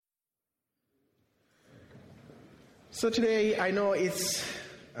So today, I know it's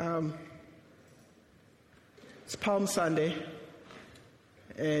Palm Sunday,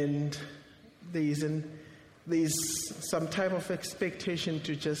 and there's some type of expectation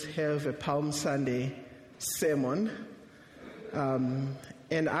to just have a Palm Sunday sermon.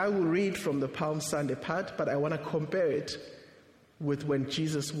 And I will read from the Palm Sunday part, but I want to compare it with when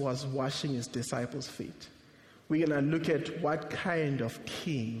Jesus was washing his disciples' feet. We're going to look at what kind of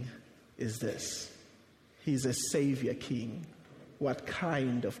king is this. He's a savior king. What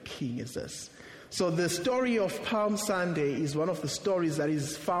kind of king is this? So the story of Palm Sunday is one of the stories that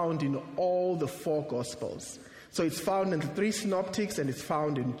is found in all the four Gospels. So it's found in the three synoptics and it's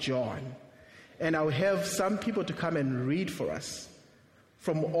found in John. And I'll have some people to come and read for us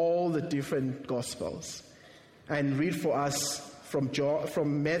from all the different Gospels. And read for us from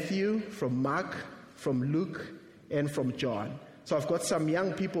Matthew, from Mark, from Luke, and from John. So I've got some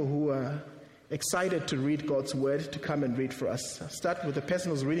young people who are excited to read God's word to come and read for us. I'll start with the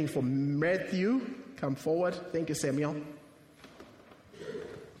person who's reading from Matthew. Come forward. Thank you, Samuel.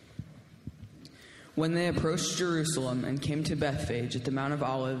 When they approached Jerusalem and came to Bethphage at the Mount of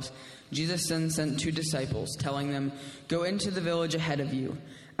Olives, Jesus then sent 2 disciples, telling them, "Go into the village ahead of you.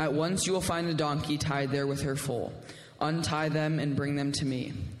 At once you will find a donkey tied there with her foal. Untie them and bring them to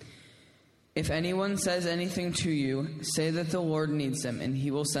me. If anyone says anything to you, say that the Lord needs them, and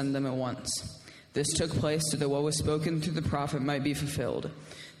he will send them at once." This took place so that what was spoken through the prophet might be fulfilled.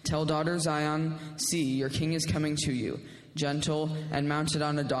 "Tell daughter Zion, see, your king is coming to you, gentle and mounted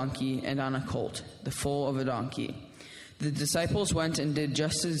on a donkey and on a colt, the foal of a donkey." The disciples went and did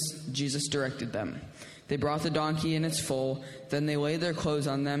just as Jesus directed them. They brought the donkey and its foal, then they laid their clothes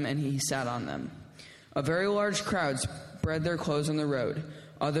on them, and he sat on them. A very large crowd spread their clothes on the road.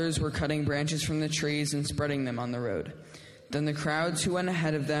 Others were cutting branches from the trees and spreading them on the road. Then the crowds who went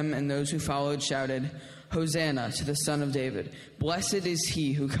ahead of them and those who followed shouted, "Hosanna to the Son of David. Blessed is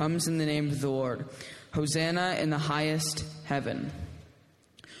he who comes in the name of the Lord. Hosanna in the highest heaven."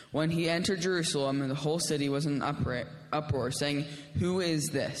 When he entered Jerusalem, the whole city was in an uproar, saying, "Who is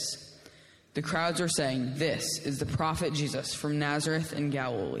this?" The crowds were saying, "This is the prophet Jesus from Nazareth in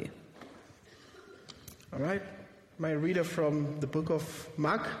Galilee." All right. My reader from the book of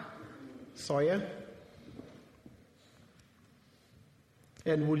Mark, Sawyer.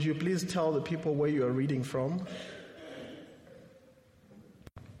 And would you please tell the people where you are reading from?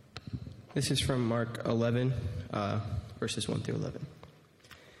 This is from Mark 11, verses 1 through 11.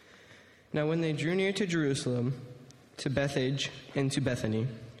 Now when they drew near to Jerusalem, to Bethphage and to Bethany,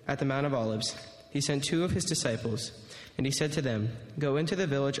 at the Mount of Olives, he sent 2 of his disciples, and he said to them, "Go into the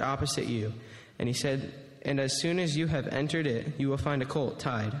village opposite you." And he said, "And as soon as you have entered it, you will find a colt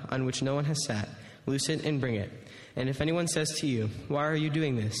tied, on which no one has sat. Loose it and bring it. And if anyone says to you, 'Why are you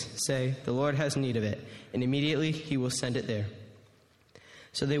doing this?' say, 'The Lord has need of it,' and immediately he will send it there."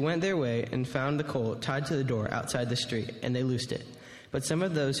 So they went their way and found the colt tied to the door outside the street, and they loosed it. But some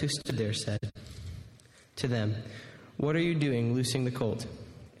of those who stood there said to them, "What are you doing, loosing the colt?"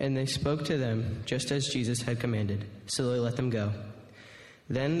 And they spoke to them just as Jesus had commanded. So they let them go.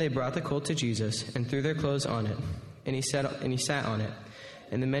 Then they brought the colt to Jesus and threw their clothes on it, and he sat on it.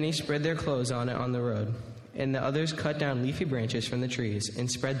 And the many spread their clothes on it on the road. And the others cut down leafy branches from the trees and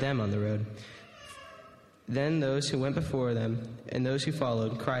spread them on the road. Then those who went before them and those who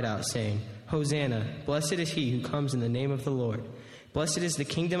followed cried out, saying, "Hosanna, blessed is he who comes in the name of the Lord. Blessed is the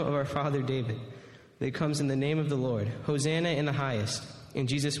kingdom of our father David, that comes in the name of the Lord. Hosanna in the highest." And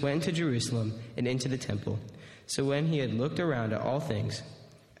Jesus went into Jerusalem and into the temple. So when he had looked around at all things,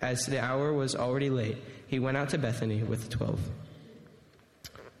 as the hour was already late, he went out to Bethany with the 12.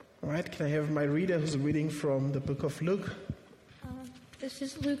 All right, can I have my reader who's reading from the book of Luke? This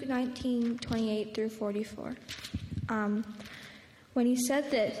is Luke 19:28 through 44. When he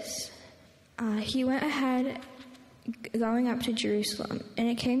said this, he went ahead going up to Jerusalem. And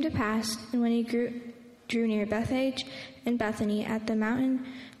it came to pass, and when he drew near Bethphage and Bethany at the mountain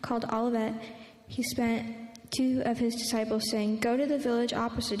called Olivet, he sent 2 of his disciples, saying, "Go to the village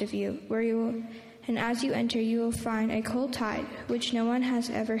opposite of you, and as you enter, you will find a colt tied, which no one has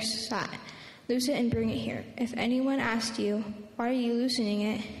ever sat. Loose it and bring it here. If anyone asks you, 'Why are you loosening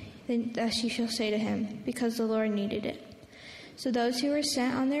it?' then thus you shall say to him, 'Because the Lord needed it.'" So those who were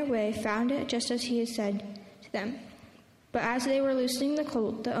sent on their way found it just as he had said to them. But as they were loosening the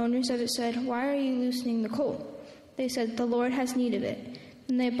colt, the owners of it said, "Why are you loosening the colt?" They said, "The Lord has need of it."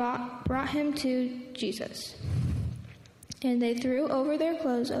 And they brought him to Jesus. And they threw over their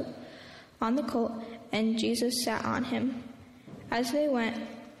clothes on the colt, and Jesus sat on him. As they went,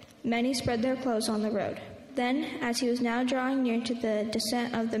 many spread their clothes on the road. Then, as he was now drawing near to the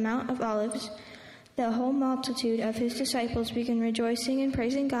descent of the Mount of Olives, The whole multitude of his disciples began rejoicing and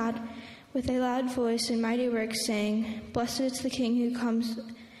praising God with a loud voice and mighty works, saying, Blessed is the King who comes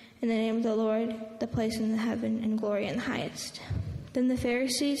in the name of the Lord, the place in the heaven, and glory in the highest. Then the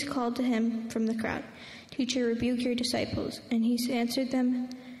Pharisees called to him from the crowd, Teacher, rebuke your disciples. And he answered them,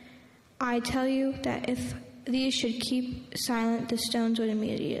 I tell you that if these should keep silent, the stones would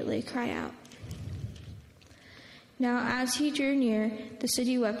immediately cry out. Now as he drew near the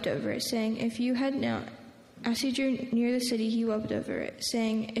city, he wept over it, saying, If you had known,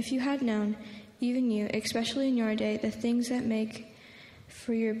 even you, especially in your day, the things that make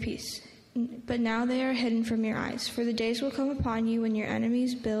for your peace. But now they are hidden from your eyes. For the days will come upon you when your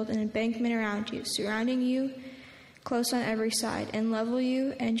enemies build an embankment around you, surrounding you close on every side, and level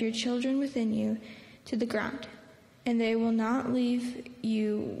you and your children within you to the ground. And they will not leave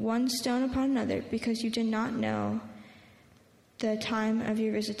you one stone upon another, because you did not know the time of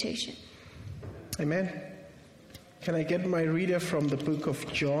your visitation. Amen. Can I get my reader from the book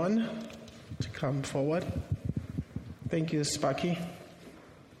of John to come forward? Thank you, Sparky.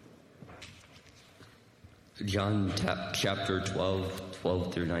 John chapter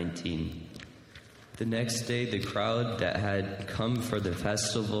 12 through 19. The next day, the crowd that had come for the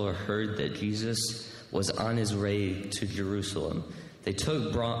festival heard that Jesus was on his way to Jerusalem. They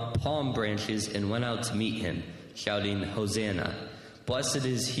took palm branches and went out to meet him, shouting, Hosanna! Blessed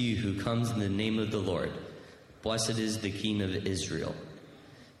is he who comes in the name of the Lord. Blessed is the King of Israel.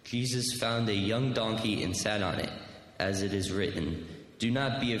 Jesus found a young donkey and sat on it, as it is written, Do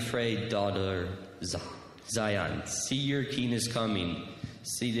not be afraid, daughter Zion. See, your king is coming,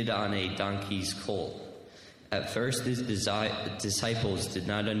 seated on a donkey's colt. At first his disciples did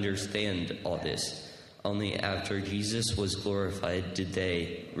not understand all this. Only after Jesus was glorified did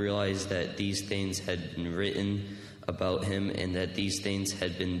they realize that these things had been written about him and that these things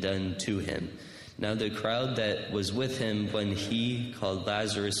had been done to him. Now the crowd that was with him when he called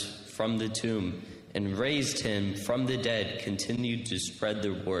Lazarus from the tomb and raised him from the dead continued to spread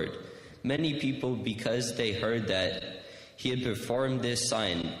the word. Many people, because they heard that he had performed this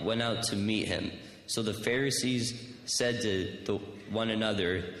sign, went out to meet him. So the Pharisees said to one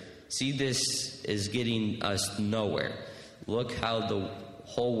another, See, this is getting us nowhere. Look how the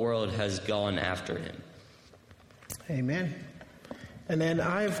whole world has gone after him. Amen. And then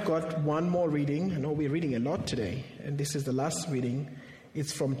I've got one more reading. I know we're reading a lot today, and this is the last reading.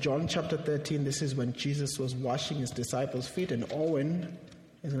 It's from John chapter 13. This is when Jesus was washing his disciples' feet, and Owen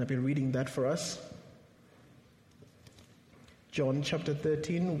is going to be reading that for us. John chapter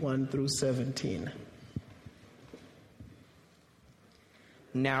 13, 1 through 17.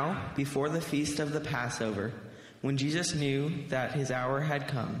 Now, before the feast of the Passover, when Jesus knew that his hour had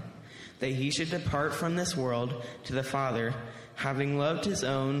come, that he should depart from this world to the Father, having loved his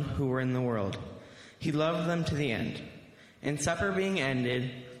own who were in the world, he loved them to the end. And supper being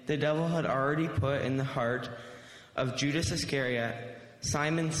ended, the devil had already put in the heart of Judas Iscariot,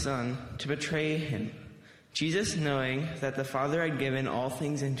 Simon's son, to betray him. Jesus, knowing that the Father had given all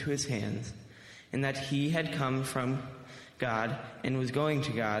things into his hands, and that he had come from God and was going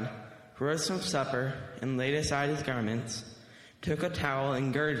to God, rose from supper and laid aside his garments, took a towel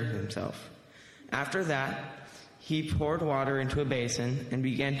and girded himself. After that, he poured water into a basin and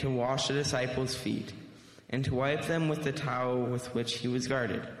began to wash the disciples' feet, and to wipe them with the towel with which he was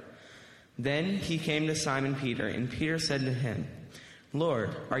girded. Then he came to Simon Peter, and Peter said to him,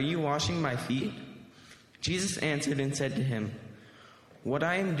 Lord, are you washing my feet? Jesus answered and said to him, What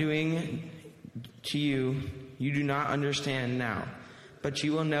I am doing to you, you do not understand now, but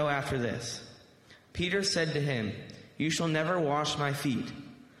you will know after this. Peter said to him, You shall never wash my feet.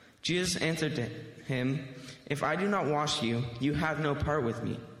 Jesus answered to him, If I do not wash you, you have no part with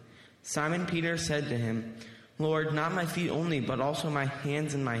me. Simon Peter said to him, Lord, not my feet only, but also my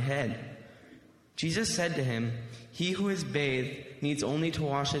hands and my head. Jesus said to him, He who is bathed needs only to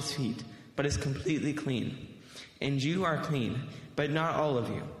wash his feet, but is completely clean. And you are clean, but not all of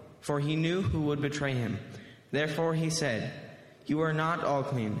you. For he knew who would betray him. Therefore he said, You are not all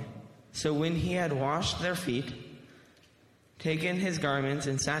clean. So when he had washed their feet, taken his garments,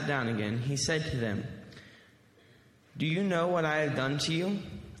 and sat down again, he said to them, Do you know what I have done to you?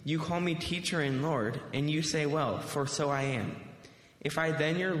 You call me teacher and Lord, and you say, Well, for so I am. If I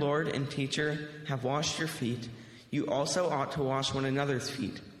then, your Lord and teacher, have washed your feet, you also ought to wash one another's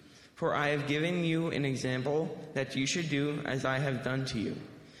feet. For I have given you an example that you should do as I have done to you.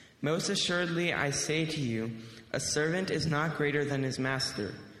 Most assuredly I say to you, a servant is not greater than his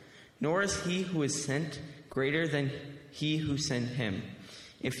master, nor is he who is sent greater than he who sent him.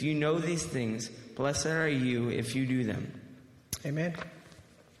 If you know these things, blessed are you if you do them. Amen.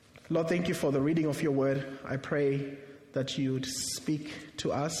 Lord, thank you for the reading of your word. I pray that you would speak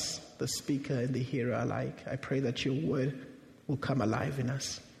to us, the speaker and the hearer alike. I pray that your word will come alive in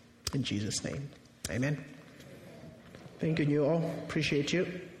us. In Jesus' name, amen. Thank you all. Appreciate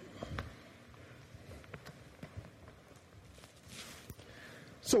you.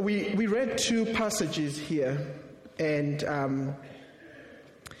 So we read two passages here, and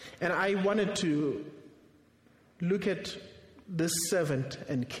I wanted to look at this servant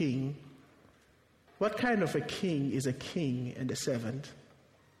and king. What kind of a king is a king and a servant?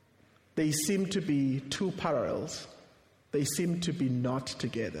 They seem to be two parallels. They seem to be not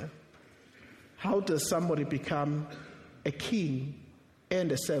together. How does somebody become a king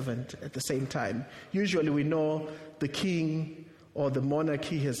and a servant at the same time? Usually we know the king or the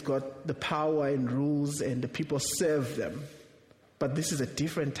monarchy has got the power and rules and the people serve them. But this is a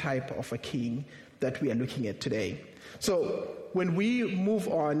different type of a king that we are looking at today. So when we move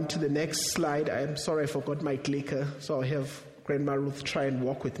on to the next slide, I'm sorry I forgot my clicker, so I'll have Grandma Ruth try and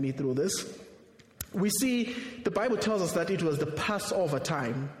walk with me through this. We see the Bible tells us that it was the Passover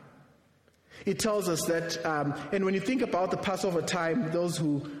time. It tells us that, and when you think about the Passover time, those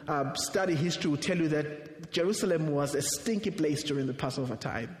who study history will tell you that Jerusalem was a stinky place during the Passover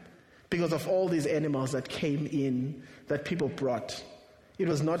time because of all these animals that came in that people brought. It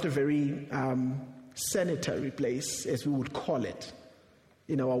was not a very sanitary place, as we would call it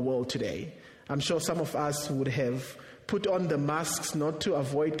in our world today. I'm sure some of us would have put on the masks not to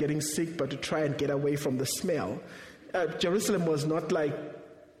avoid getting sick, but to try and get away from the smell. Jerusalem was not like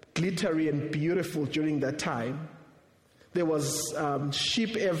glittery and beautiful during that time. There was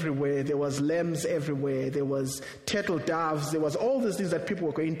sheep everywhere, there was lambs everywhere, there was turtle doves, there was all these things that people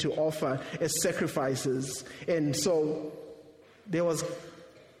were going to offer as sacrifices. And so there was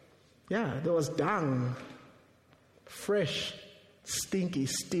dung, fresh, stinky,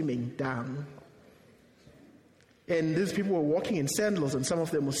 steaming dung. And these people were walking in sandals, and some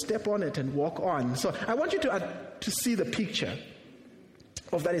of them would step on it and walk on. So I want you to see the picture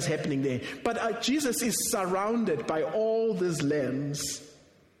of that is happening there. But Jesus is surrounded by all these lambs.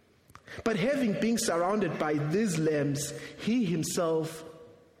 But having been surrounded by these lambs, he himself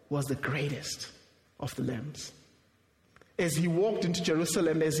was the greatest of the lambs. As he walked into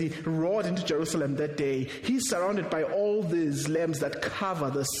Jerusalem, as he rode into Jerusalem that day, he's surrounded by all these lambs that cover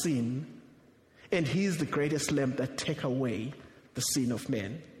the sin. And he is the greatest lamb that take away the sin of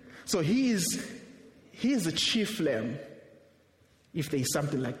man. So he is the chief lamb, if there is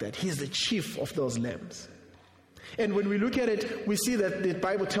something like that. He is the chief of those lambs. And when we look at it, we see that the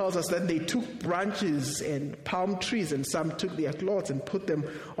Bible tells us that they took branches and palm trees, and some took their cloths and put them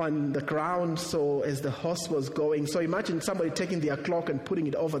on the ground so as the horse was going. So imagine somebody taking their cloak and putting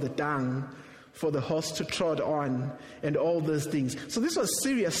it over the dung for the horse to trot on and all those things. So this was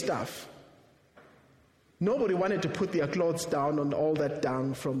serious stuff. Nobody wanted to put their clothes down on all that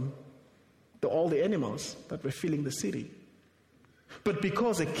dung from all the animals that were filling the city. But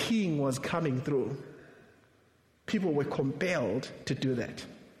because a king was coming through, people were compelled to do that.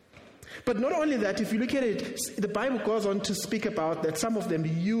 But not only that, if you look at it, the Bible goes on to speak about that some of them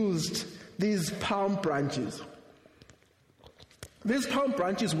used these palm branches. These palm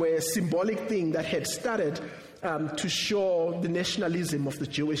branches were a symbolic thing that had started to show the nationalism of the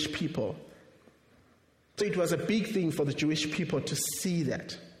Jewish people. So it was a big thing for the Jewish people to see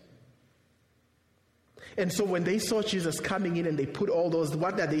that. And so when they saw Jesus coming in and they put all those,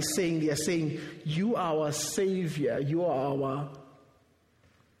 what are they saying? They are saying, you are our Savior, you are our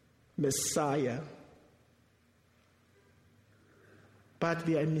Messiah. But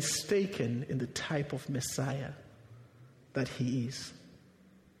they are mistaken in the type of Messiah that he is.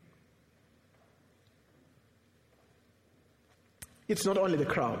 It's not only the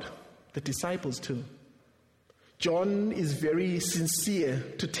crowd, the disciples too. John is very sincere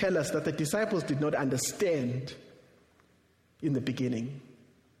to tell us that the disciples did not understand in the beginning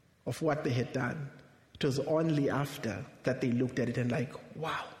of what they had done. It was only after that they looked at it and like,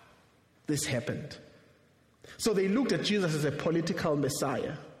 wow, this happened. So they looked at Jesus as a political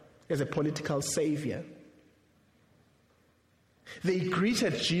Messiah, as a political Savior. They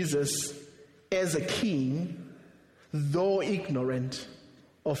greeted Jesus as a king, though ignorant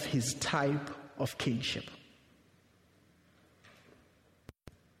of his type of kingship.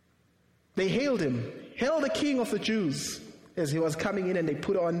 They hailed him, hail the King of the Jews, as he was coming in, and they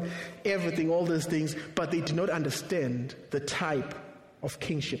put on everything, all those things, but they did not understand the type of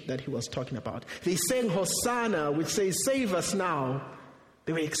kingship that he was talking about. They sang Hosanna, which says, save us now.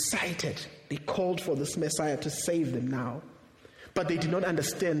 They were excited. They called for this Messiah to save them now. But they did not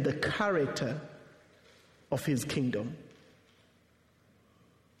understand the character of his kingdom.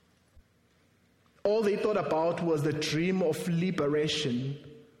 All they thought about was the dream of liberation,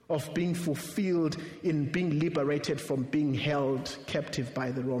 of being fulfilled in being liberated from being held captive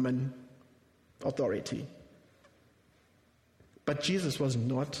by the Roman authority. But Jesus was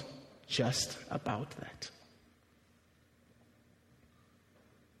not just about that.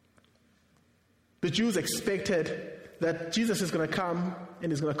 The Jews expected that Jesus is going to come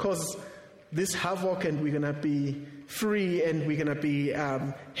and he's going to cause this havoc, and we're going to be free, and we're going to be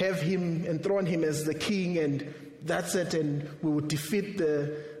have him, enthrone him as the king, and that's it, and we would defeat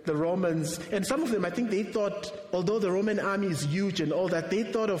the Romans. And some of them, I think they thought, although the Roman army is huge and all that, they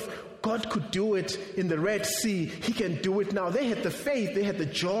thought of God could do it in the Red Sea. He can do it now. They had the faith, they had the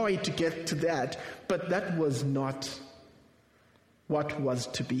joy to get to that, but that was not what was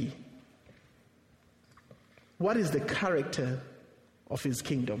to be. What is the character of his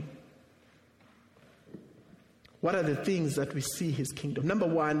kingdom? What are the things that we see his kingdom? Number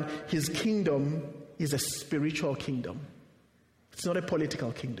one, his kingdom is a spiritual kingdom. It's not a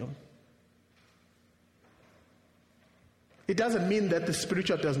political kingdom. It doesn't mean that the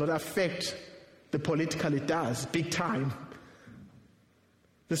spiritual does not affect the political. It does, big time.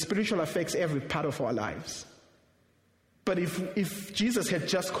 The spiritual affects every part of our lives. But if Jesus had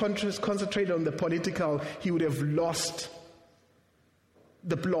just concentrated on the political, he would have lost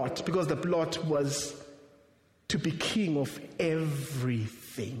the plot, because the plot was to be king of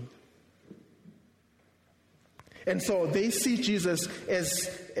everything. And so they see Jesus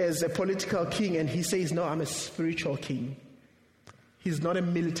as a political king, and he says, no, I'm a spiritual king. He's not a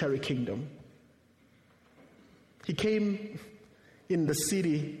military kingdom. He came in the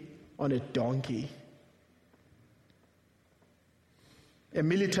city on a donkey. A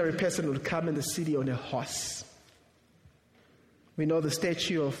military person would come in the city on a horse. We know the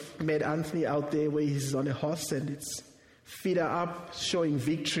statue of Mad Anthony out there where he's on a horse and its feet are up, showing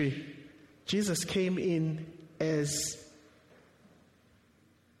victory. Jesus came in as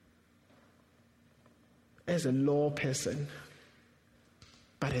a law person,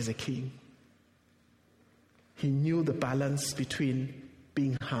 but as a king. He knew the balance between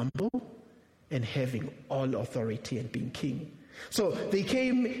being humble and having all authority and being king. So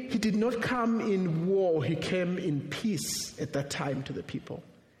he did not come in war, he came in peace at that time to the people.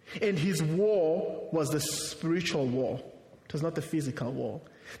 And his war was the spiritual war. It was not the physical war.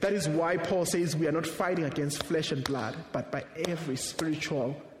 That is why Paul says we are not fighting against flesh and blood, but by every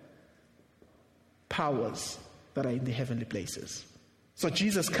spiritual powers that are in the heavenly places. So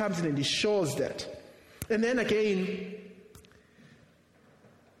Jesus comes in and he shows that. And then again,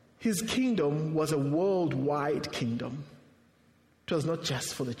 his kingdom was a worldwide kingdom. It was not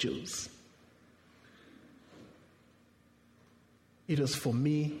just for the Jews. It was for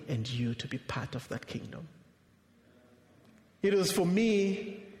me and you to be part of that kingdom. It was for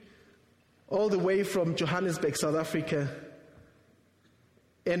me, all the way from Johannesburg, South Africa,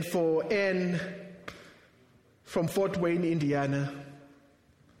 and for Anne from Fort Wayne, Indiana,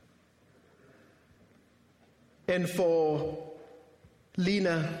 and for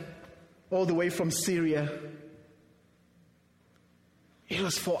Lena all the way from Syria. It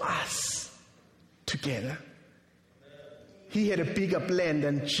was for us together. He had a bigger plan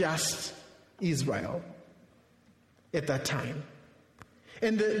than just Israel at that time.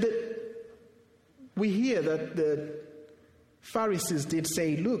 And we hear that the Pharisees did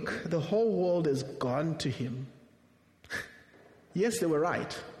say, look, the whole world has gone to him. Yes, they were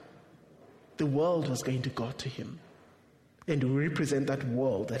right. The world was going to go to him. And we represent that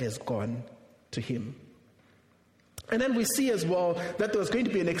world that has gone to him. And then we see as well that there was going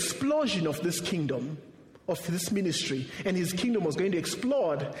to be an explosion of this kingdom, of this ministry, and his kingdom was going to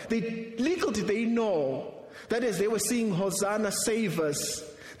explode. Little did they know that as they were seeing Hosanna save us,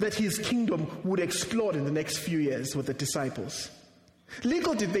 that his kingdom would explode in the next few years with the disciples.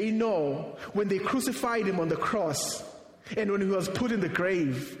 Little did they know when they crucified him on the cross and when he was put in the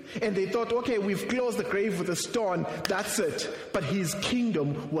grave, and they thought, okay, we've closed the grave with a stone, that's it. But his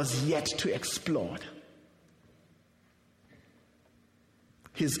kingdom was yet to explode.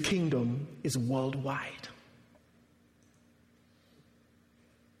 His kingdom is worldwide.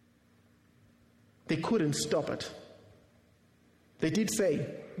 They couldn't stop it. They did say,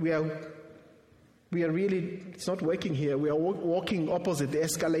 we are really, it's not working here. We are walking opposite the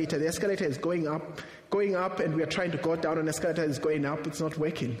escalator. The escalator is going up, and we are trying to go down, and the escalator is going up. It's not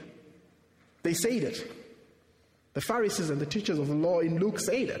working. They said it. The Pharisees and the teachers of the law in Luke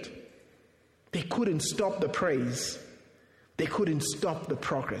said it. They couldn't stop the praise. They couldn't stop the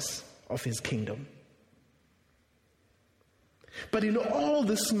progress of his kingdom. But in all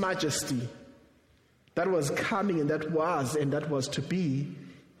this majesty that was coming and that was to be,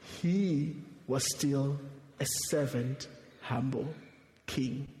 he was still a servant, humble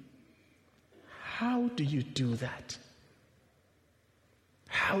king. How do you do that?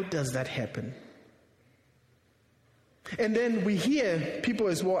 How does that happen? And then we hear people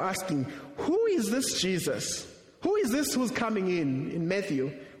as well asking, who is this Jesus? Who is this who's coming in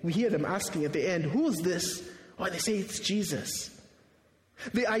Matthew? We hear them asking at the end, who is this? Oh, they say it's Jesus.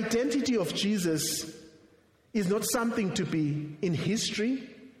 The identity of Jesus is not something to be in history,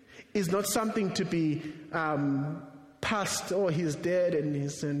 is not something to be past, oh, he's dead and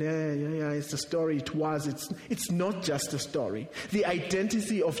it's a story, it was. It's not just a story. The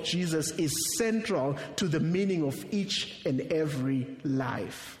identity of Jesus is central to the meaning of each and every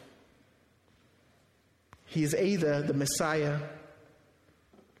life. He is either the Messiah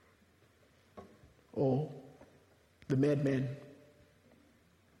or the madman,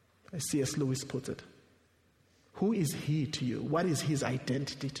 as C.S. Lewis puts it. Who is he to you? What is his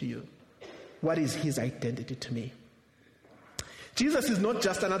identity to you? What is his identity to me? Jesus is not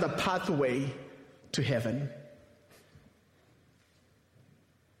just another pathway to heaven.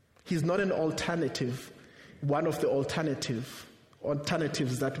 He's not an alternative, one of the alternatives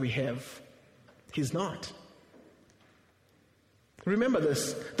that we have. He's not. Remember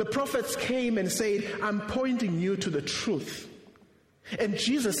this. The prophets came and said, I'm pointing you to the truth. And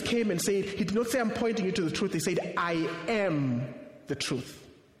Jesus came and said, he did not say, I'm pointing you to the truth. He said, I am the truth.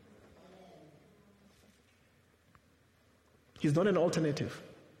 He's not an alternative.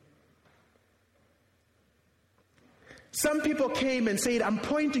 Some people came and said, I'm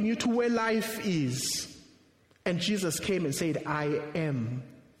pointing you to where life is. And Jesus came and said, I am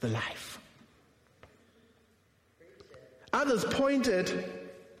the life. Others pointed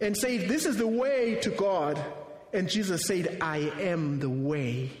and said, this is the way to God. And Jesus said, I am the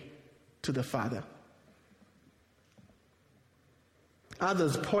way to the Father.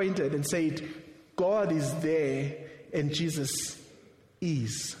 Others pointed and said, God is there, and Jesus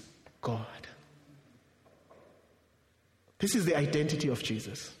is God. This is the identity of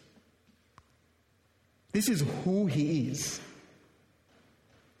Jesus. This is who he is.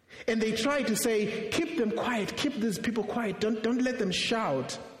 And they try to say, keep them quiet, keep these people quiet, don't let them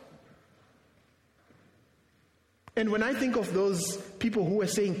shout. And when I think of those people who are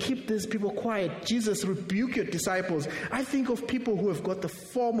saying, keep these people quiet, Jesus, rebuke your disciples, I think of people who have got the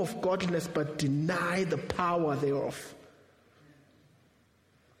form of godliness but deny the power thereof.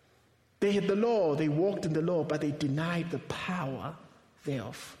 They had the law, they walked in the law, but they denied the power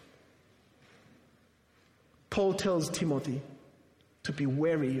thereof. Paul tells Timothy to be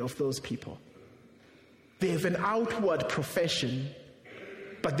wary of those people. They have an outward profession,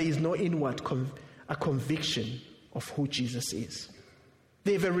 but there is no inward conviction of who Jesus is.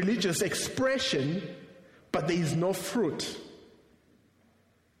 They have a religious expression, but there is no fruit.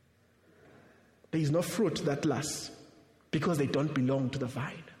 There is no fruit that lasts because they don't belong to the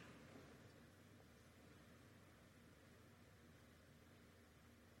vine.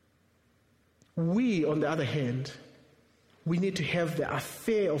 We, on the other hand, we need to have the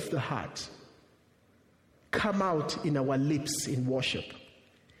affair of the heart come out in our lips in worship.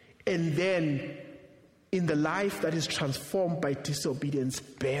 And then in the life that is transformed by disobedience,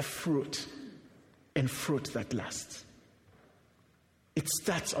 bear fruit, and fruit that lasts. It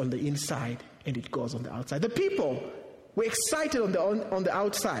starts on the inside and it goes on the outside. The people were excited on the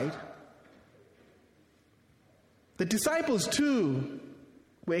outside. The disciples too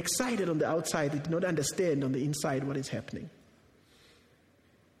were excited on the outside. They did not understand on the inside what is happening.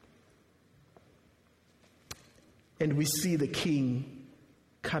 And we see the king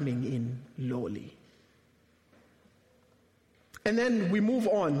coming in lowly. And then we move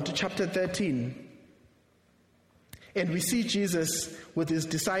on to chapter 13. And we see Jesus with his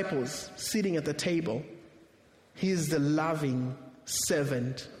disciples sitting at the table. He is the loving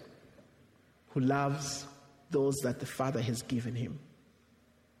servant who loves those that the Father has given him.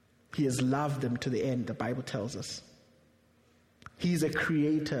 He has loved them to the end, the Bible tells us. He is a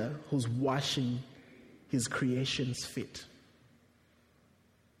creator who's washing his creation's feet.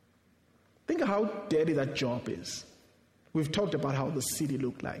 Think of how dirty that job is. We've talked about how the city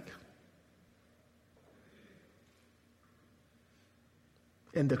looked like.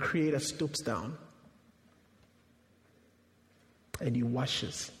 And the Creator stoops down and he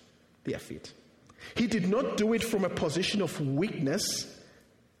washes their feet. He did not do it from a position of weakness,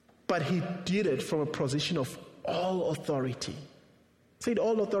 but he did it from a position of all authority. He said,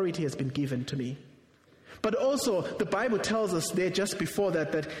 all authority has been given to me. But also, the Bible tells us there just before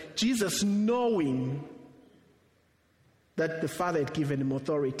that Jesus, knowing that the Father had given him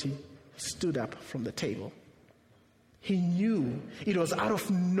authority, stood up from the table. He knew. It was out of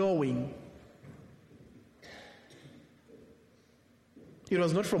knowing It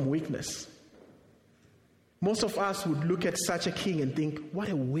was not from weakness. Most of us would look at such a king and think, what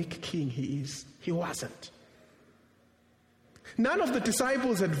a weak king he is. He wasn't. None of the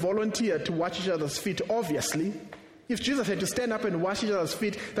disciples had volunteered to wash each other's feet, obviously. If Jesus had to stand up and wash each other's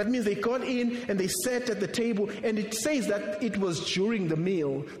feet, that means they got in and they sat at the table, and it says that it was during the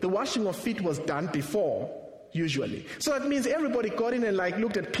meal. The washing of feet was done before, usually. So that means everybody got in and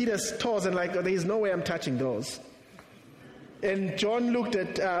looked at Peter's toes and there is no way I'm touching those. And John looked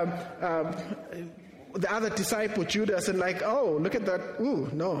at the other disciple, Judas, and oh, look at that. Ooh,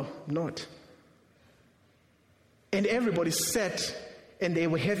 no, not. And everybody sat and they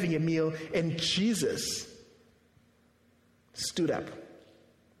were having a meal, and Jesus stood up.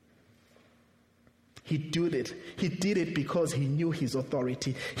 He did it. He did it because he knew his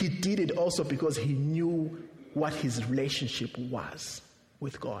authority. He did it also because he knew what his relationship was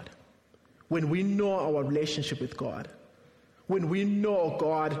with God. When we know our relationship with God, when we know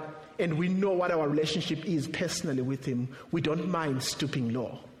God and we know what our relationship is personally with him, we don't mind stooping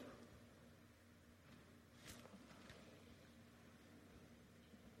low.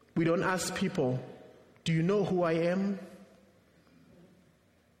 We don't ask people, do you know who I am?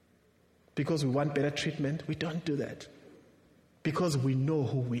 Because we want better treatment. We don't do that. Because we know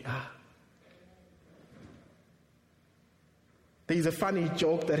who we are. There is a funny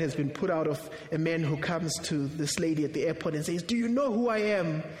joke that has been put out of a man who comes to this lady at the airport and says, do you know who I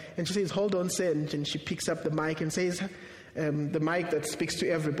am? And she says, hold on, sir. And she picks up the mic and says, the mic that speaks to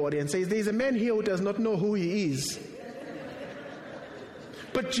everybody, and says, there's a man here who does not know who he is.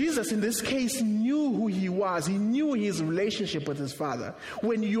 But Jesus, in this case, knew who he was. He knew his relationship with his Father.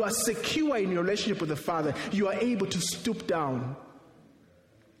 When you are secure in your relationship with the Father, you are able to stoop down.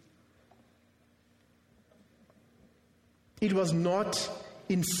 It was not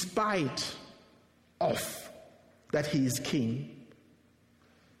in spite of that he is king,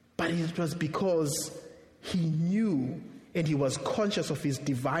 but it was because he knew and he was conscious of his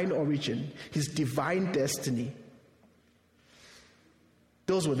divine origin, his divine destiny.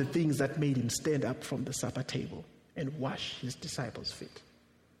 Those were the things that made him stand up from the supper table and wash his disciples' feet.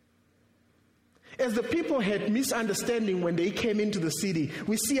 As the people had misunderstanding when they came into the city,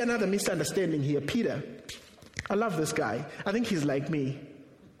 we see another misunderstanding here. Peter. I love this guy. I think he's like me.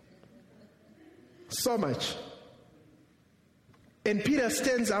 So much. And Peter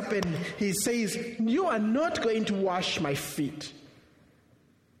stands up and he says, you are not going to wash my feet.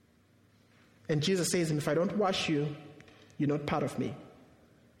 And Jesus says, if I don't wash you, you're not part of me.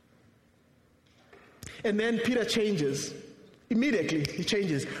 And then Peter changes. Immediately, he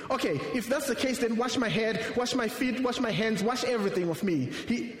changes. Okay, if that's the case, then wash my head, wash my feet, wash my hands, wash everything of me.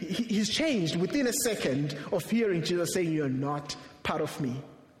 He's changed within a second of hearing Jesus saying, you're not part of me.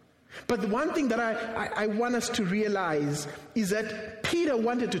 But the one thing that I want us to realize is that Peter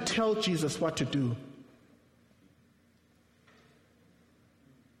wanted to tell Jesus what to do.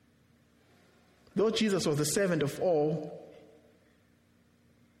 Though Jesus was the servant of all,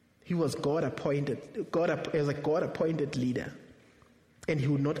 he was God-appointed leader. And he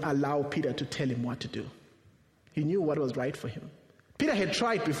would not allow Peter to tell him what to do. He knew what was right for him. Peter had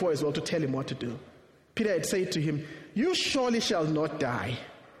tried before as well to tell him what to do. Peter had said to him, you surely shall not die.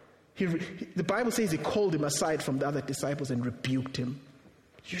 The Bible says he called him aside from the other disciples and rebuked him.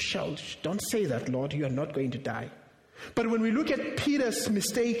 Don't say that, Lord, you are not going to die. But when we look at Peter's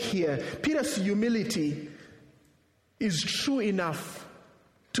mistake here, Peter's humility is true enough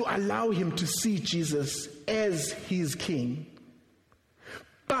to allow him to see Jesus as his king.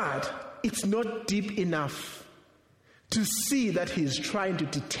 But it's not deep enough to see that he's trying to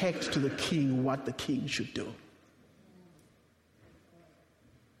detect to the king what the king should do.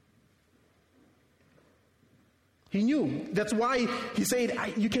 He knew. That's why he said,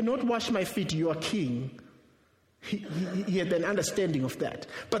 you cannot wash my feet, you are king. He had an understanding of that.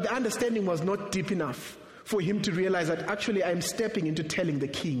 But the understanding was not deep enough for him to realize that actually I'm stepping into telling the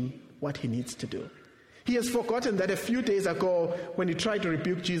king what he needs to do. He has forgotten that a few days ago when he tried to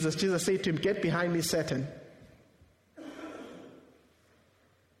rebuke Jesus, Jesus said to him, get behind me, Satan.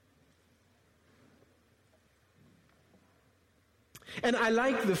 And I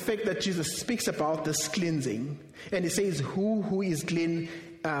like the fact that Jesus speaks about this cleansing. And he says, who is clean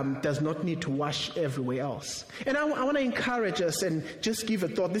does not need to wash everywhere else. And I want to encourage us and just give a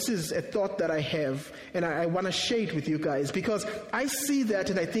thought. This is a thought that I have, and I want to share it with you guys, because I see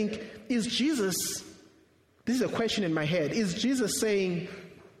that and I think, is Jesus, this is a question in my head, is Jesus saying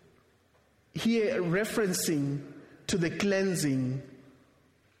here, referencing to the cleansing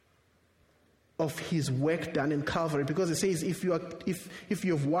of his work done in Calvary, because it says if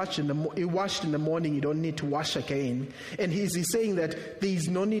you've washed in the morning, you don't need to wash again. And he's saying that there is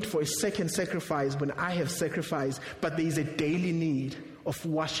no need for a second sacrifice when I have sacrificed, but there is a daily need of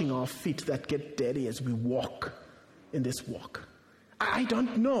washing our feet that get dirty as we walk in this walk. I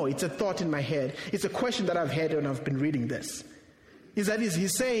don't know. It's a thought in my head. It's a question that I've had when I've been reading this. Is he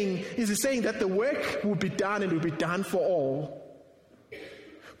saying that the work will be done and will be done for all?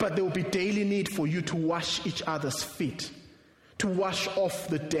 But there will be daily need for you to wash each other's feet, to wash off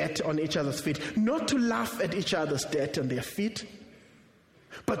the dirt on each other's feet, not to laugh at each other's dirt on their feet,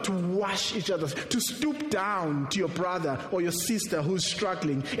 but to wash each other's, to stoop down to your brother or your sister who's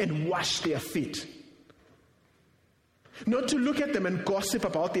struggling and wash their feet. Not to look at them and gossip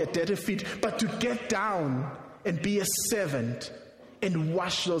about their dirty feet, but to get down and be a servant and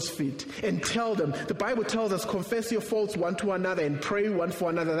wash those feet and tell them. The Bible tells us, confess your faults one to another and pray one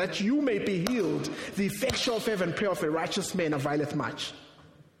for another that you may be healed. The effectual fervent prayer of a righteous man availeth much.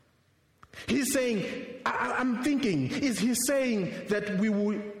 He's saying, I'm thinking, is he saying that we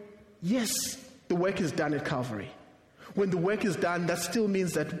will, yes, the work is done at Calvary. When the work is done, that still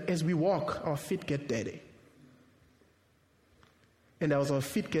means that as we walk, our feet get dirty. And as our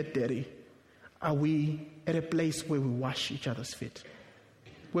feet get dirty, are we at a place where we wash each other's feet,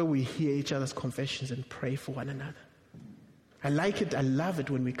 where we hear each other's confessions and pray for one another? I like it, I love it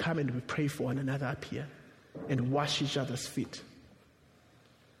when we come and we pray for one another up here and wash each other's feet.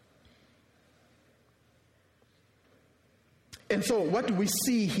 And so what do we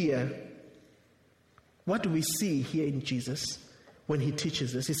see here? What do we see here in Jesus when he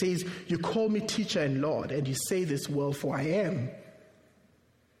teaches this? He says, you call me teacher and Lord, and you say this well, for I am.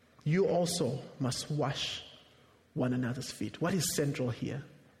 You also must wash one another's feet. What is central here?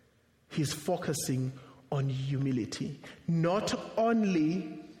 He's focusing on humility, not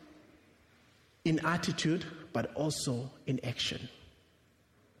only in attitude, but also in action.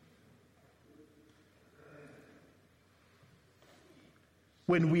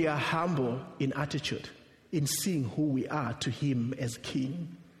 When we are humble in attitude, in seeing who we are to him as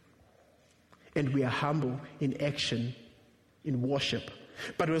king, and we are humble in action, in worship,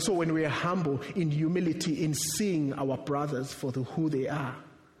 but also when we are humble in humility, in seeing our brothers for who they are.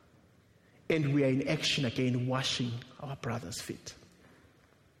 And we are in action again, washing our brothers' feet.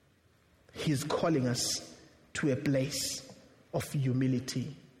 He's calling us to a place of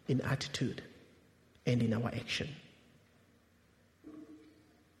humility in attitude and in our action.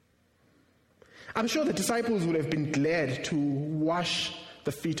 I'm sure the disciples would have been glad to wash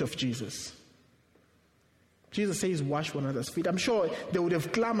the feet of Jesus. Jesus says, wash one another's feet. I'm sure they would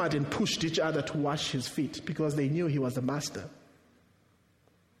have clamored and pushed each other to wash his feet because they knew he was the master.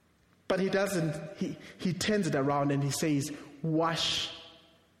 But he doesn't. He turns it around and he says, wash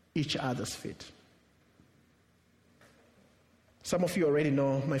each other's feet. Some of you already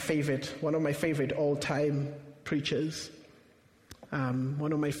know one of my favorite all-time preachers.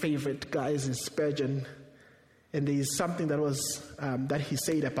 One of my favorite guys is Spurgeon. And there is something that he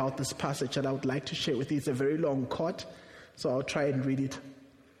said about this passage that I would like to share with you. It's a very long quote, so I'll try and read it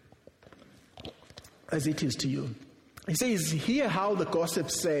as it is to you. He says, hear how the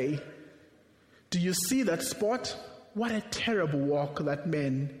gossips say, do you see that spot? What a terrible walk that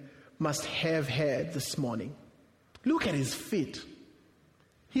man must have had this morning. Look at his feet.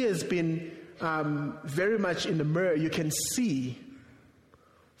 He has been very much in the mirror. You can see,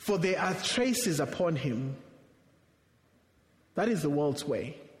 for there are traces upon him. That is the world's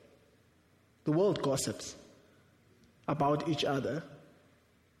way. The world gossips about each other.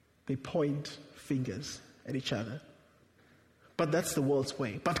 They point fingers at each other. But that's the world's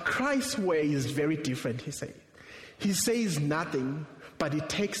way. But Christ's way is very different, he says. He says nothing, but he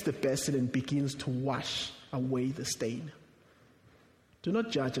takes the basin and begins to wash away the stain. Do not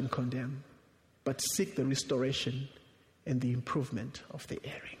judge and condemn, but seek the restoration and the improvement of the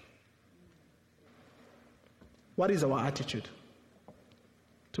erring. What is our attitude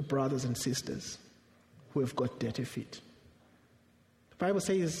to brothers and sisters who have got dirty feet? The Bible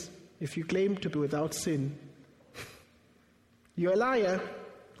says, if you claim to be without sin, you're a liar.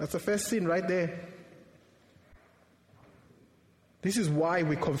 That's the first sin right there. This is why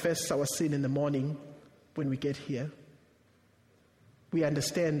we confess our sin in the morning when we get here. We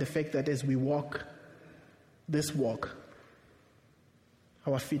understand the fact that as we walk this walk,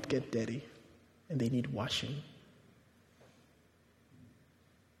 our feet get dirty and they need washing.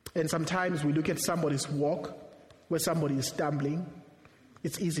 And sometimes we look at somebody's walk where somebody is stumbling.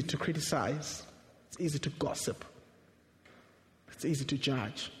 It's easy to criticize. It's easy to gossip. It's easy to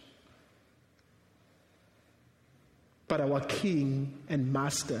judge. But our King and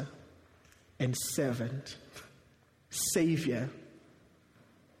Master and servant. Savior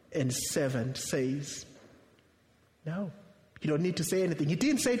and servant says, no, you don't need to say anything. He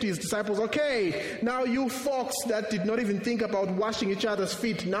didn't say to his disciples, okay, now you folks that did not even think about washing each other's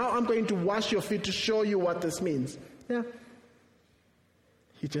feet, now I'm going to wash your feet to show you what this means. Yeah.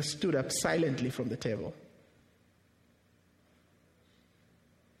 He just stood up silently from the table,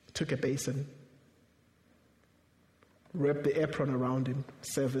 took a basin, wrapped the apron around him,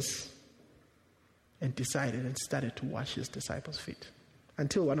 service, and decided and started to wash his disciples' feet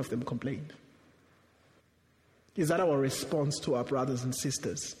until one of them complained. Is that our response to our brothers and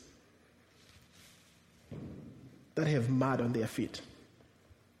sisters that have mud on their feet?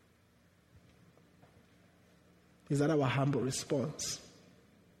 Is that our humble response?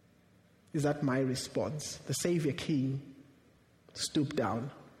 Is that my response? The Savior King stooped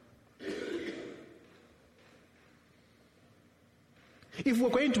down. If we're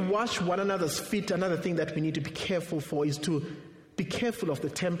going to wash one another's feet, another thing that we need to be careful for is to be careful of the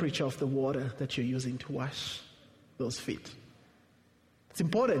temperature of the water that you're using to wash those feet. It's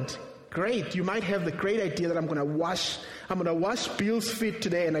important. Great. You might have the great idea that I'm going to wash Bill's feet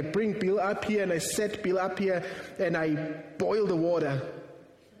today, and I bring Bill up here and I set Bill up here and I boil the water.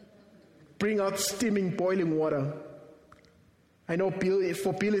 Bring out steaming, boiling water. I know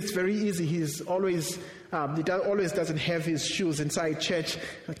for Bill it's very easy. He always doesn't have his shoes inside church.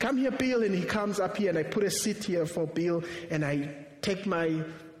 I come here, Bill, and he comes up here and I put a seat here for Bill and I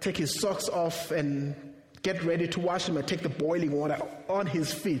take his socks off and get ready to wash him. I take the boiling water on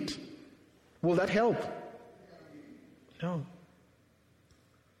his feet. Will that help? No.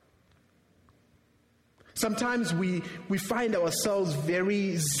 Sometimes we find ourselves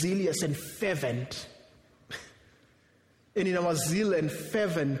very zealous and fervent. And in our zeal and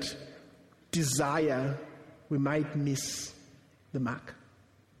fervent desire, we might miss the mark.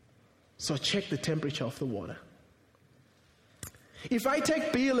 So check the temperature of the water. If I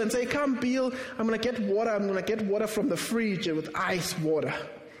take Bill and say, come Bill, I'm going to get water from the fridge with ice water.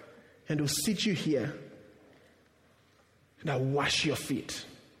 And we'll sit you here. And I'll wash your feet.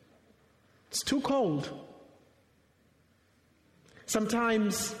 It's too cold.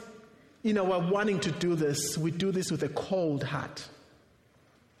 Sometimes, we're wanting to do this. We do this with a cold heart.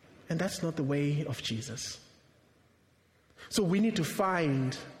 And that's not the way of Jesus. So we need to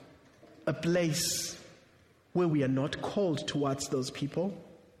find a place where we are not cold towards those people.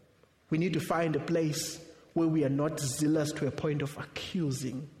 We need to find a place where we are not zealous to a point of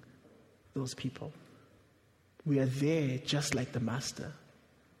accusing those people. We are there just like the Master.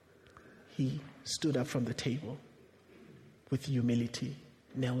 He stood up from the table with humility,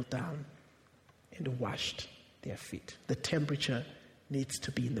 knelt down, and washed their feet. The temperature needs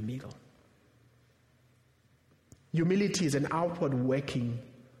to be in the middle. Humility is an outward working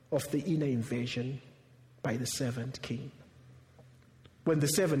of the inner invasion by the servant king. When the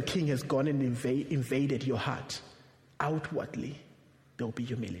servant king has gone and invaded your heart, outwardly there will be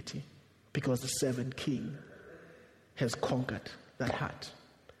humility because the servant king has conquered that heart.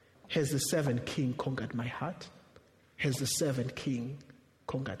 Has the servant king conquered my heart? Has the servant king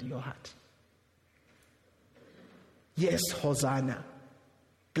conquered your heart? Yes, Hosanna.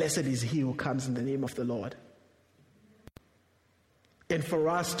 Blessed is he who comes in the name of the Lord. And for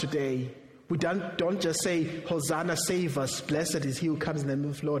us today, we don't just say, Hosanna, save us. Blessed is he who comes in the name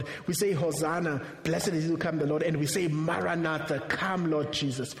of the Lord. We say, Hosanna, blessed is he who comes in the Lord. And we say, Maranatha, come Lord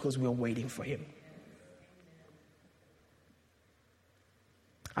Jesus, because we are waiting for him.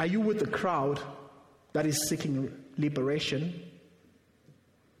 Are you with the crowd that is seeking liberation?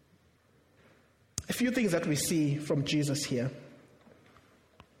 A few things that we see from Jesus here.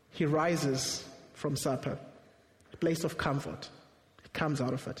 He rises from supper, a place of comfort. He comes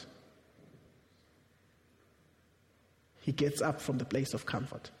out of it. He gets up from the place of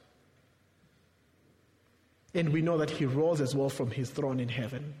comfort. And we know that he rose as well from his throne in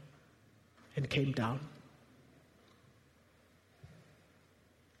heaven and came down.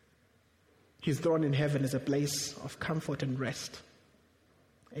 His throne in heaven is a place of comfort and rest.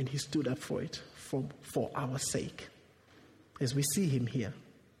 And he stood up for it, for our sake. As we see him here,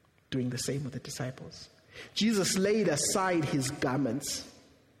 doing the same with the disciples. Jesus laid aside his garments,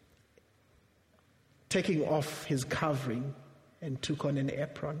 taking off his covering, and took on an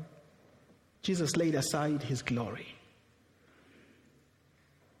apron. Jesus laid aside his glory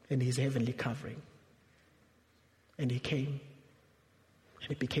and his heavenly covering. And he came, and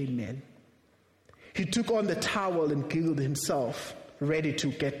he became man. He took on the towel and girded himself, ready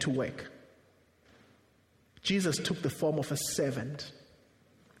to get to work. Jesus took the form of a servant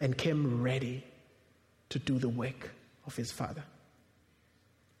and came ready to do the work of his Father.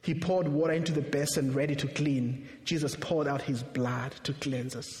 He poured water into the basin ready to clean. Jesus poured out his blood to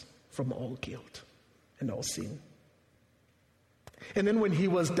cleanse us from all guilt and all sin. And then when he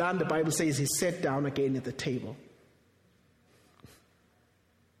was done, the Bible says he sat down again at the table.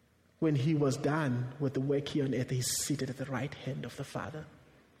 When he was done with the work here on earth, he's seated at the right hand of the Father,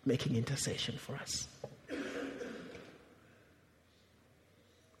 making intercession for us.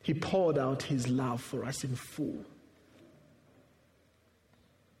 He poured out his love for us in full.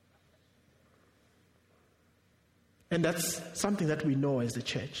 And that's something that we know as the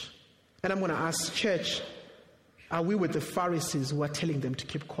church. And I'm going to ask, church, are we with the Pharisees who are telling them to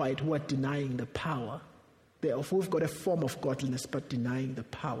keep quiet, who are denying the power thereof? We've got a form of godliness, but denying the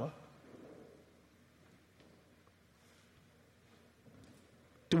power.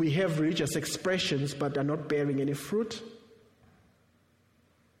 Do we have religious expressions, but are not bearing any fruit?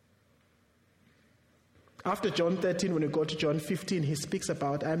 After John 13, when we go to John 15, he speaks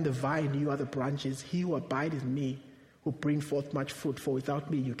about, I am the vine, you are the branches. He who abides in me will bring forth much fruit, for without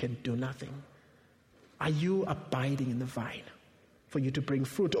me you can do nothing. Are you abiding in the vine for you to bring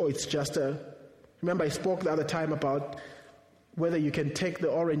fruit? Or it's just remember I spoke the other time about whether you can take the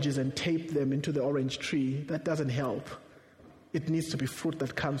oranges and tape them into the orange tree. That doesn't help. It needs to be fruit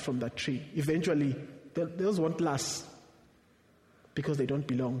that comes from that tree. Eventually, those won't last because they don't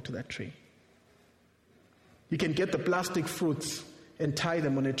belong to that tree. You can get the plastic fruits and tie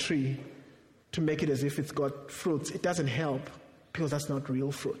them on a tree to make it as if it's got fruits. It doesn't help because that's not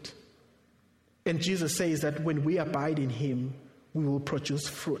real fruit. And Jesus says that when we abide in him, we will produce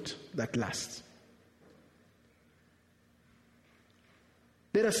fruit that lasts.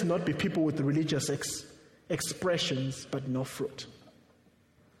 Let us not be people with religious expressions but no fruit.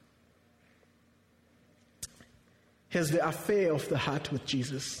 Has the affair of the heart with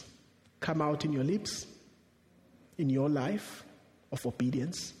Jesus come out in your lips, in your life of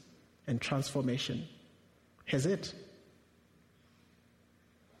obedience and transformation? Has it?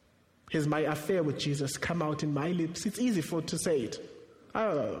 Has my affair with Jesus come out in my lips? It's easy to say it.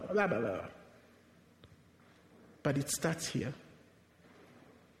 Oh, blah, blah, blah. But it starts here.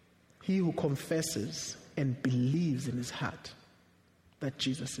 He who confesses and believes in his heart that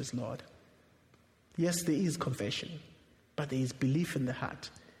Jesus is Lord. Yes, there is confession, but there is belief in the heart.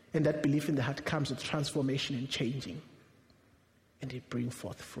 And that belief in the heart comes with transformation and changing. And it brings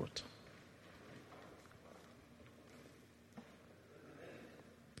forth fruit.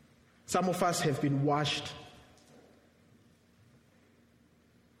 Some of us have been washed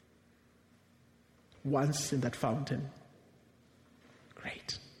once in that fountain.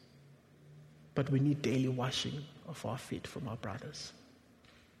 Great. But we need daily washing of our feet from our brothers.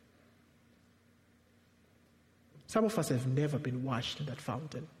 Some of us have never been washed in that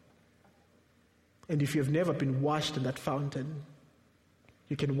fountain. And if you've never been washed in that fountain,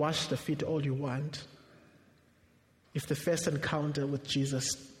 you can wash the feet all you want. If the first encounter with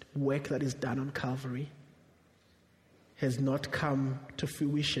Jesus' work that is done on Calvary has not come to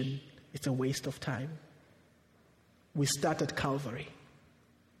fruition, it's a waste of time. We start at Calvary.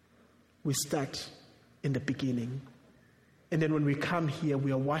 We start in the beginning. And then when we come here,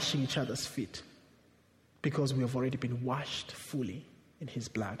 we are washing each other's feet because we have already been washed fully in his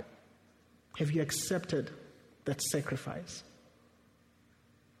blood. Have you accepted that sacrifice?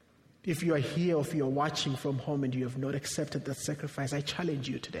 If you are here or if you are watching from home and you have not accepted that sacrifice, I challenge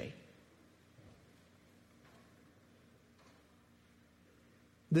you today.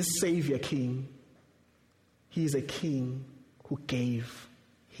 This Savior King, he is a king who gave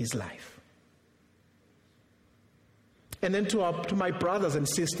his life. And then to my brothers and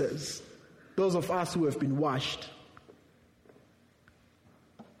sisters, those of us who have been washed,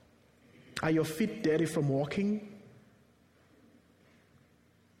 are your feet dirty from walking?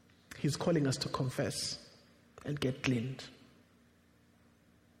 He's calling us to confess and get cleaned.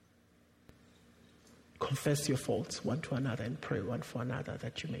 Confess your faults one to another and pray one for another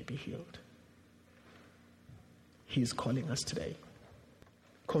that you may be healed. He is calling us today.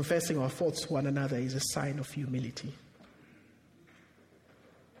 Confessing our faults to one another is a sign of humility.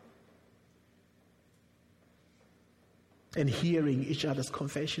 And hearing each other's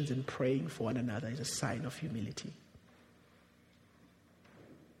confessions and praying for one another is a sign of humility.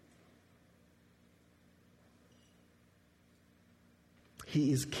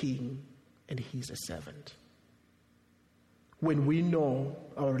 He is king and he is a servant. When we know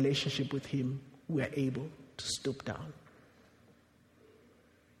our relationship with him, we are able to stoop down.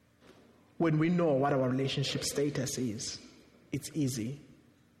 When we know what our relationship status is, it's easy.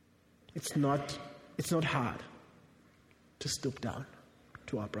 It's not hard to stoop down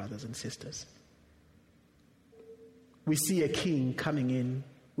to our brothers and sisters. We see a king coming in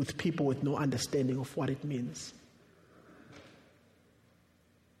with people with no understanding of what it means.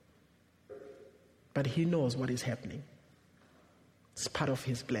 But he knows what is happening. It's part of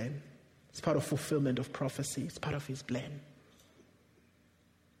his plan. It's part of fulfillment of prophecy. It's part of his plan.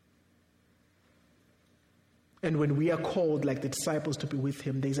 And when we are called, like the disciples, to be with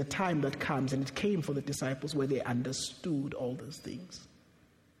him, there's a time that comes, and it came for the disciples, where they understood all those things.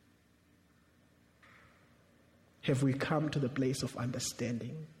 Have we come to the place of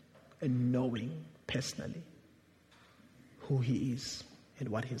understanding and knowing personally who he is and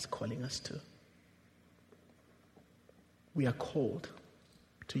what he's calling us to? We are called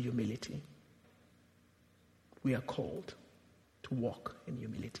to humility. We are called to walk in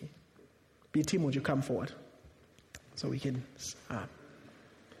humility. B-Team, would you come forward so we can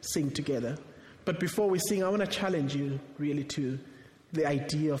sing together? But before we sing, I want to challenge you really to the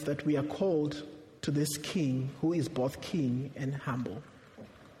idea of that we are called to this king who is both king and humble.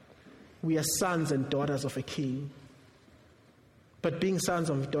 We are sons and daughters of a king. But being sons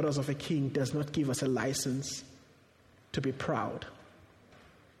and daughters of a king does not give us a license to be proud.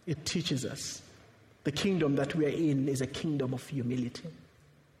 It teaches us the kingdom that we are in is a kingdom of humility.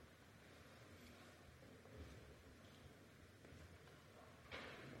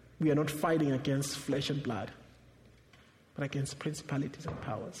 We are not fighting against flesh and blood, but against principalities and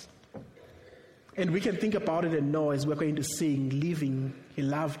powers. And we can think about it and know, as we're going to sing, living, he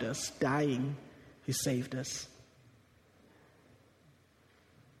loved us; dying, he saved us;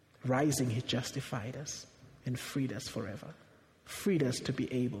 rising, he justified us and freed us forever. Freed us to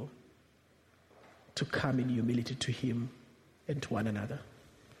be able to come in humility to him and to one another.